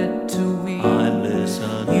get to we. I'm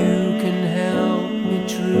listening.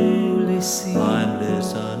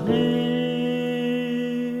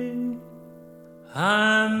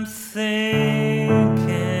 I'm thinking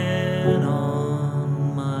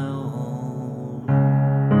on my own.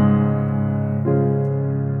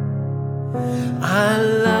 I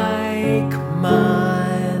like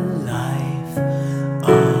my life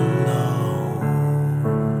alone.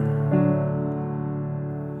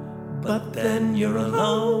 But then you're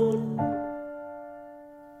alone.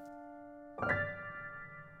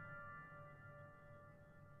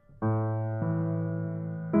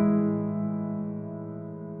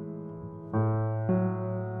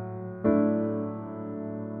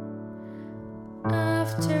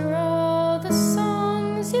 After all the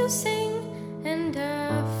songs you sing, and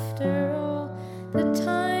after all the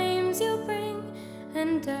times you bring,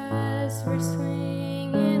 and as we're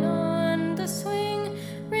swinging on the swing,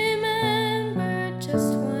 remember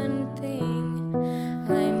just one thing.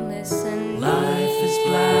 I'm listening. Life is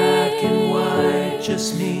black and white,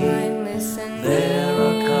 just me. I'm listening. There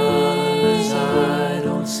are colors I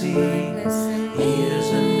don't see. Here's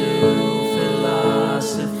a new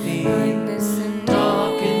philosophy.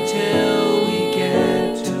 Talk until we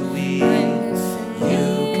get to we.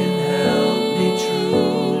 You can help me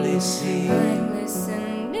truly see. I'm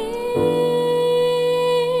listening.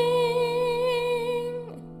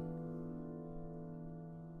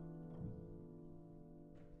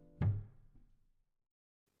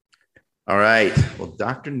 All right. Well,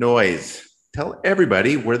 Dr. Noise, tell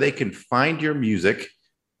everybody where they can find your music,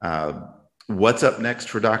 what's up next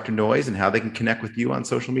for Dr. Noise, and how they can connect with you on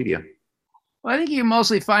social media. Well, I think you can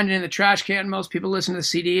mostly find it in the trash can. Most people listen to the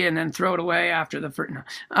CD and then throw it away after the first.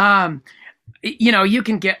 You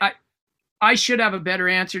can get. I should have a better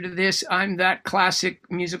answer to this. I'm that classic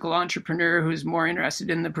musical entrepreneur who's more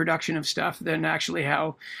interested in the production of stuff than actually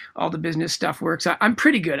how all the business stuff works. I'm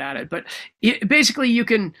pretty good at it, but basically you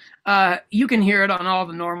can hear it on all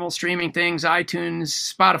the normal streaming things: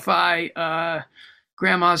 iTunes, Spotify,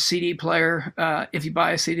 grandma's CD player if you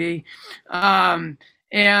buy a CD.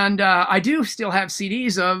 And I do still have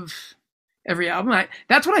CDs of every album.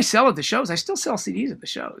 That's what I sell at the shows. I still sell CDs at the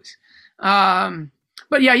shows.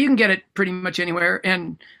 But yeah, you can get it pretty much anywhere.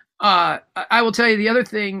 And I will tell you the other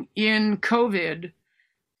thing, in COVID,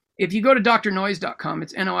 if you go to drnoise.com,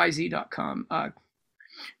 it's noiz.com.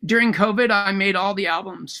 During COVID, I made all the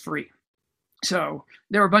albums free. So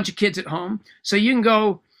there were a bunch of kids at home. So you can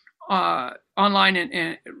go online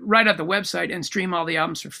and right at the website and stream all the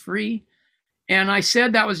albums for free. And I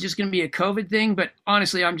said that was just going to be a COVID thing, but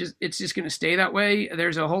honestly, it's just going to stay that way.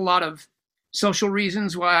 There's a whole lot of social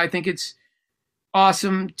reasons why I think it's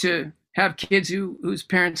awesome to have kids whose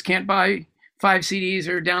parents can't buy 5 CDs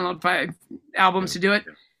or download 5 albums to do it.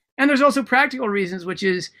 And there's also practical reasons, which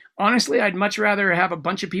is, honestly, I'd much rather have a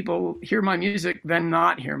bunch of people hear my music than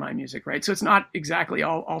not hear my music, right? So it's not exactly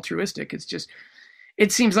all altruistic. It's just,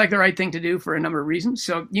 it seems like the right thing to do for a number of reasons.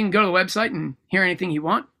 So you can go to the website and hear anything you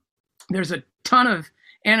want. There's a ton of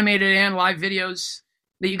animated and live videos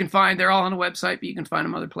that you can find. They're all on the website, but you can find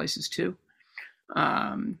them other places too.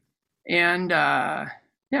 And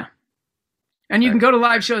you can go to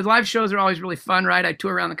live shows. Live shows are always really fun, right? I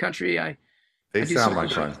tour around the country. They sound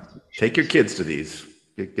like fun. Take your kids to these.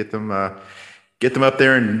 Get them up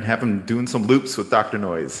there and have them doing some loops with Dr.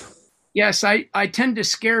 Noise. Yes, I tend to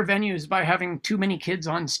scare venues by having too many kids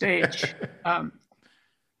on stage. All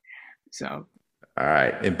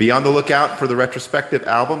right. And be on the lookout for the retrospective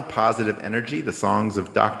album, Positive Energy, the songs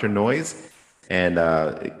of Dr. Noise. And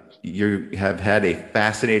you have had a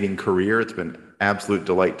fascinating career. It's been an absolute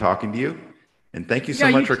delight talking to you. And thank you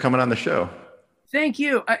so much for coming on the show. Thank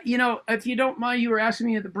you. If you don't mind, you were asking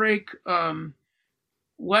me at the break,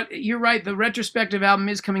 you're right. The retrospective album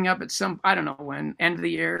is coming up at I don't know when, end of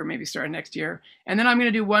the year, or maybe start of next year. And then I'm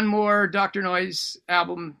going to do one more Dr. Noise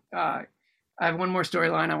album. I have one more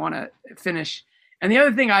storyline I want to finish. And the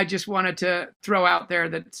other thing I just wanted to throw out there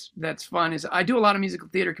that's fun is I do a lot of musical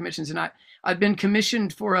theater commissions, and I've been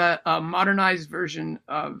commissioned for a modernized version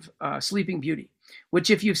of Sleeping Beauty,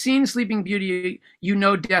 which, if you've seen Sleeping Beauty, you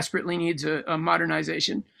know desperately needs a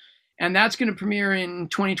modernization. And that's going to premiere in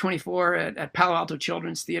 2024 at Palo Alto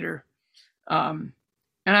Children's Theater. And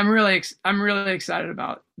I'm really excited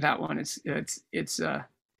about that one.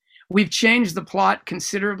 We've changed the plot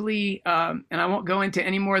considerably, and I won't go into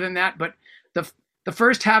any more than that, but the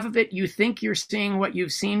first half of it, you think you're seeing what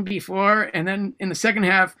you've seen before, and then in the second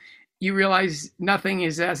half, you realize nothing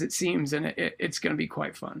is as it seems, and it's going to be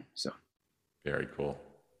quite fun. So, very cool.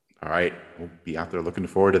 All right, we'll be out there looking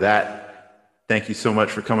forward to that. Thank you so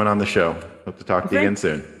much for coming on the show. Hope to talk to you again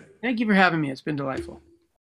soon. Thank you for having me. It's been delightful.